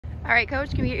All right,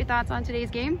 Coach, can we get your thoughts on today's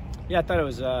game? Yeah, I thought it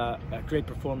was a great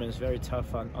performance, very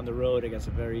tough on the road against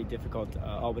a very difficult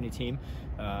Albany team.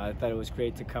 I thought it was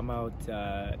great to come out,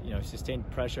 sustain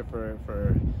pressure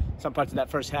for some parts of that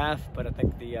first half, but I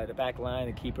think the back line,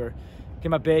 the keeper,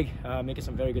 came up big, making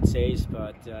some very good saves,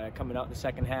 but coming out in the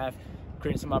second half,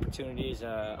 creating some opportunities,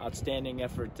 outstanding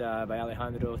effort by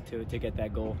Alejandro to get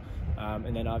that goal,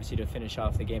 and then obviously to finish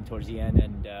off the game towards the end,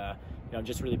 and I'm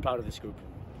just really proud of this group.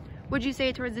 Would you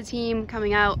say towards the team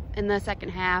coming out in the second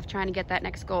half, trying to get that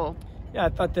next goal? Yeah, I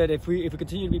thought that if we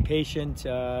continue to be patient,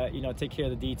 take care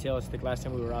of the details. I think last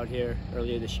time we were out here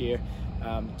earlier this year,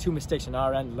 2 mistakes on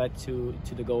our end led to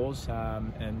the goals,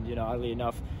 and oddly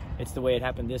enough, it's the way it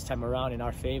happened this time around in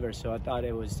our favor. So I thought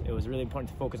it was really important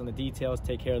to focus on the details,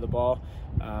 take care of the ball,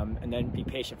 and then be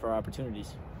patient for our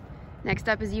opportunities. Next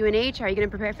up is UNH. Are you going to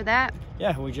prepare for that?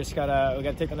 Yeah, we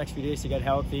gotta take the next few days to get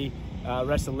healthy,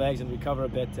 rest the legs, and recover a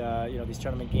bit. These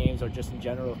tournament games, or just in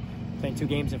general, playing 2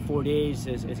 games in 4 days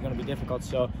is going to be difficult.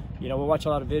 So we'll watch a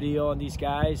lot of video on these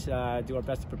guys, do our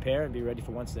best to prepare, and be ready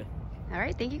for Wednesday. All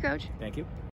right, thank you, Coach. Thank you.